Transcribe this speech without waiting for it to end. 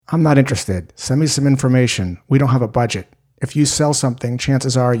I'm not interested. Send me some information. We don't have a budget. If you sell something,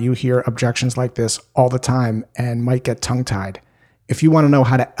 chances are you hear objections like this all the time and might get tongue-tied. If you want to know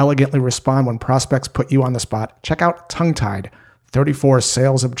how to elegantly respond when prospects put you on the spot, check out Tongue-Tied, 34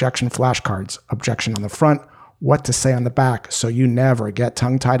 sales objection flashcards. Objection on the front, what to say on the back, so you never get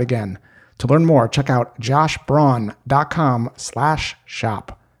tongue-tied again. To learn more, check out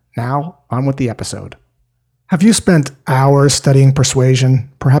joshbraun.com/shop. Now, on with the episode. Have you spent hours studying persuasion?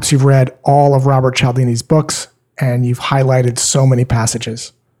 Perhaps you've read all of Robert Cialdini's books and you've highlighted so many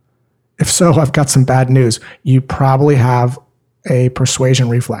passages. If so, I've got some bad news. You probably have a persuasion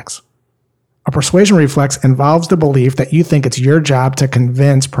reflex. A persuasion reflex involves the belief that you think it's your job to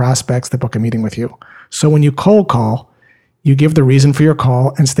convince prospects to book a meeting with you. So when you cold call, you give the reason for your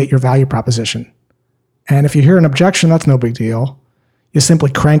call and state your value proposition. And if you hear an objection, that's no big deal. You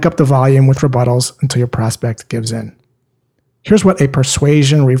simply crank up the volume with rebuttals until your prospect gives in. Here's what a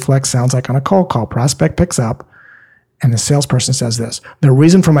persuasion reflex sounds like on a cold call. Prospect picks up, and the salesperson says this: "The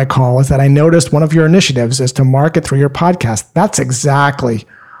reason for my call is that I noticed one of your initiatives is to market through your podcast. That's exactly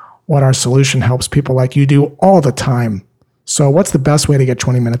what our solution helps people like you do all the time. So what's the best way to get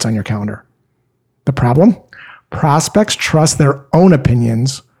 20 minutes on your calendar?" The problem? Prospects trust their own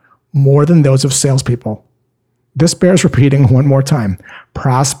opinions more than those of salespeople. This bears repeating one more time.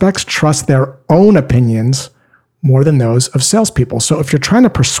 Prospects trust their own opinions more than those of salespeople. So if you're trying to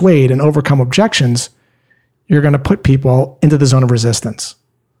persuade and overcome objections, you're going to put people into the zone of resistance.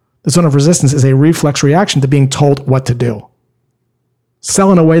 The zone of resistance is a reflex reaction to being told what to do.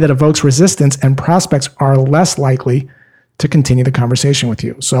 Sell in a way that evokes resistance, and prospects are less likely to continue the conversation with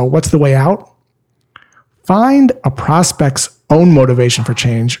you. So what's the way out? Find a prospect's own motivation for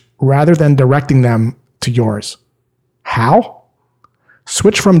change rather than directing them to yours. How?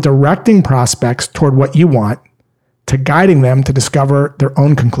 Switch from directing prospects toward what you want to guiding them to discover their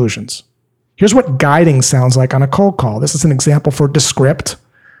own conclusions. Here's what guiding sounds like on a cold call. This is an example for Descript,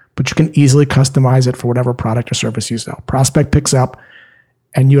 but you can easily customize it for whatever product or service you sell. Prospect picks up,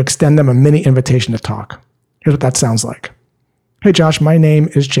 and you extend them a mini invitation to talk. Here's what that sounds like. "Hey, Josh, my name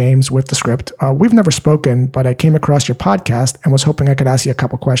is James with Descript. We've never spoken, but I came across your podcast and was hoping I could ask you a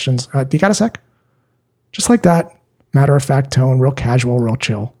couple questions. Do you got a sec?" Just like that, matter-of-fact tone, real casual, real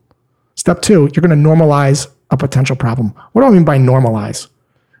chill. Step 2, you're going to normalize a potential problem. What do I mean by normalize?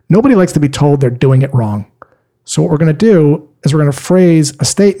 Nobody likes to be told they're doing it wrong. So what we're going to do is we're going to phrase a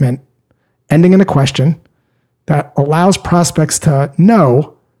statement ending in a question that allows prospects to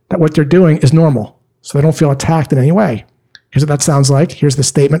know that what they're doing is normal, so they don't feel attacked in any way. Here's what that sounds like. Here's the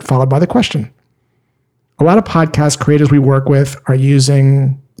statement followed by the question. A lot of podcast creators we work with are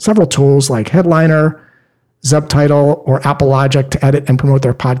using several tools like Headliner, Zubtitle, or Apple Logic to edit and promote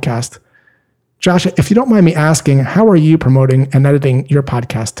their podcast. Josh, if you don't mind me asking, how are you promoting and editing your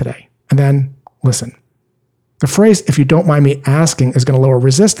podcast today? And then listen. The phrase, "if you don't mind me asking," is going to lower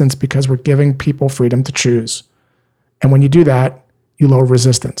resistance because we're giving people freedom to choose. And when you do that, you lower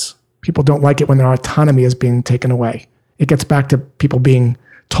resistance. People don't like it when their autonomy is being taken away. It gets back to people being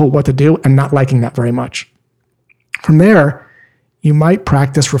told what to do and not liking that very much. From there, you might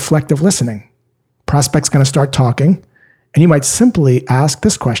practice reflective listening. Prospect's going to start talking, and you might simply ask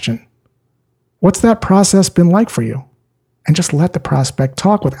this question: "What's that process been like for you?" And just let the prospect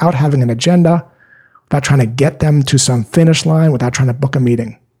talk without having an agenda, without trying to get them to some finish line, without trying to book a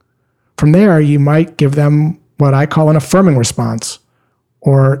meeting. From there, you might give them what I call an affirming response,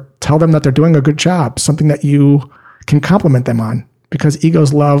 or tell them that they're doing a good job, something that you can compliment them on, because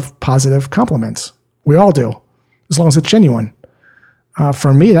egos love positive compliments. We all do, as long as it's genuine.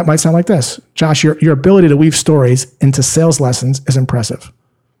 For me, that might sound like this: "Josh, your ability to weave stories into sales lessons is impressive.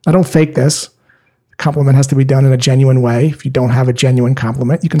 I don't fake this. The compliment has to be done in a genuine way. If you don't have a genuine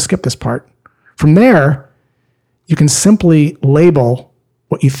compliment, you can skip this part." From there, you can simply label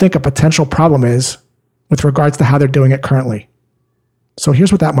what you think a potential problem is with regards to how they're doing it currently. So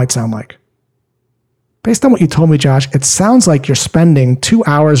here's what that might sound like. "Based on what you told me, Josh, it sounds like you're spending 2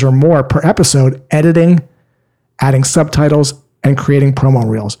 hours or more per episode editing, adding subtitles, and creating promo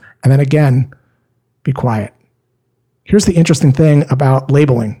reels." And then again, be quiet. Here's the interesting thing about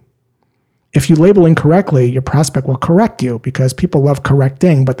labeling. If you label incorrectly, your prospect will correct you, because people love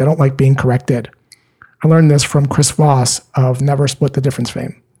correcting, but they don't like being corrected. I learned this from Chris Voss of Never Split the Difference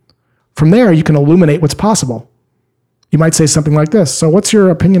fame. From there, you can illuminate what's possible. You might say something like this: "So what's your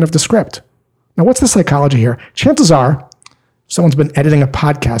opinion of Descript?" Now, what's the psychology here? Chances are, if someone's been editing a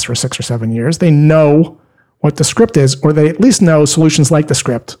podcast for 6 or 7 years, they know what Descript is, or they at least know solutions like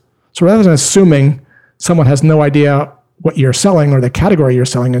Descript. So rather than assuming someone has no idea what you're selling or the category you're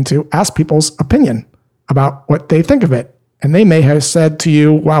selling into, ask people's opinion about what they think of it And they may have said to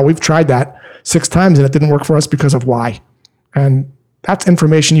you, wow, we've tried that 6 times and it didn't work for us because of Y. And that's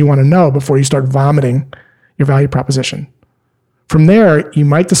information you want to know before you start vomiting your value proposition. From there, you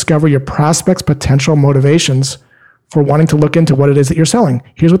might discover your prospect's potential motivations for wanting to look into what it is that you're selling.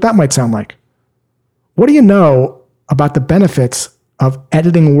 Here's what that might sound like. What do you know about the benefits of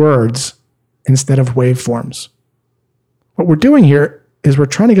editing words instead of waveforms? What we're doing here is we're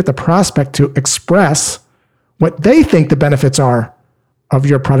trying to get the prospect to express what they think the benefits are of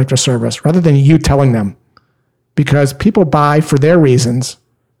your product or service rather than you telling them. Because people buy for their reasons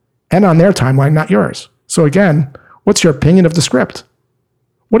and on their timeline, not yours. So again, what's your opinion of the script?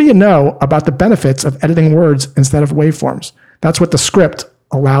 What do you know about the benefits of editing words instead of waveforms? That's what the script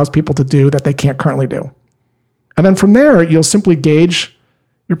allows people to do that they can't currently do. And then from there, you'll simply gauge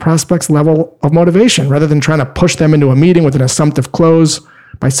your prospect's level of motivation rather than trying to push them into a meeting with an assumptive close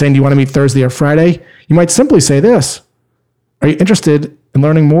by saying, do you want to meet Thursday or Friday? You might simply say this. Are you interested in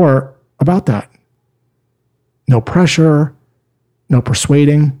learning more about that? No pressure, no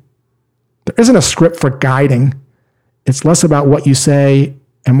persuading. There isn't a script for guiding. It's less about what you say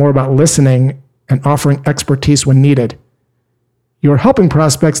and more about listening and offering expertise when needed. You're helping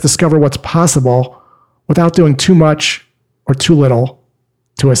prospects discover what's possible without doing too much or too little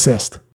to assist.